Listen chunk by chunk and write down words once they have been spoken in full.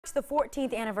It's the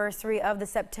 14th anniversary of the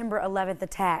September 11th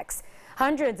attacks.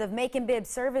 Hundreds of Macon-Bibb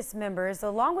service members,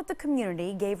 along with the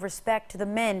community, gave respect to the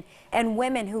men and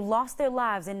women who lost their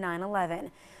lives in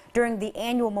 9/11. During the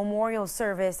annual memorial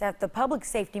service at the Public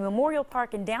Safety Memorial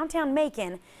Park in downtown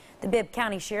Macon, the Bibb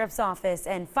County Sheriff's Office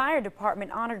and Fire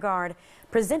Department Honor Guard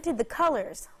presented the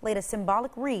colors, laid a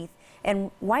symbolic wreath,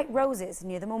 and white roses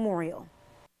near the memorial.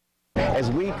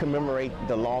 As we commemorate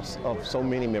the loss of so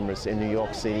many members in New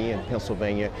York City and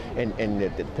Pennsylvania and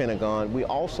the Pentagon, we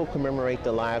also commemorate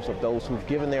the lives of those who've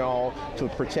given their all to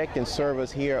protect and serve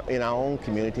us here in our own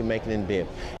community, Macon-Bibb.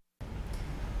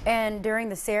 And during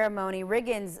the ceremony,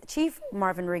 Chief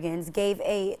Marvin Riggins gave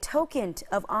a token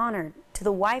of honor to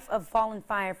the wife of fallen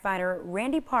firefighter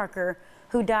Randy Parker,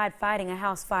 who died fighting a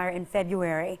house fire in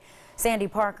February. Sandy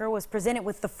Parker was presented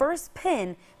with the first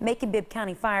pin Macon-Bibb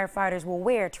County firefighters will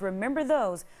wear to remember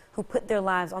those who put their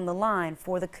lives on the line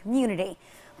for the community.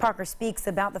 Parker speaks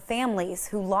about the families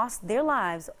who lost their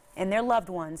lives and their loved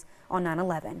ones on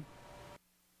 9/11.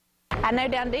 I know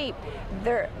down deep,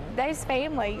 those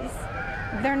families,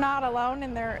 they're not alone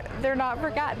and they're not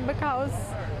forgotten, because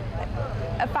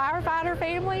a firefighter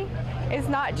family is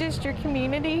not just your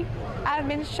community. I've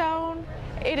been shown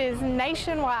it is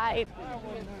nationwide.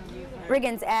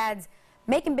 Riggins adds,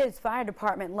 Macon-Bibb's fire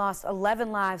department lost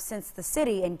 11 lives since the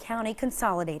city and county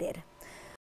consolidated.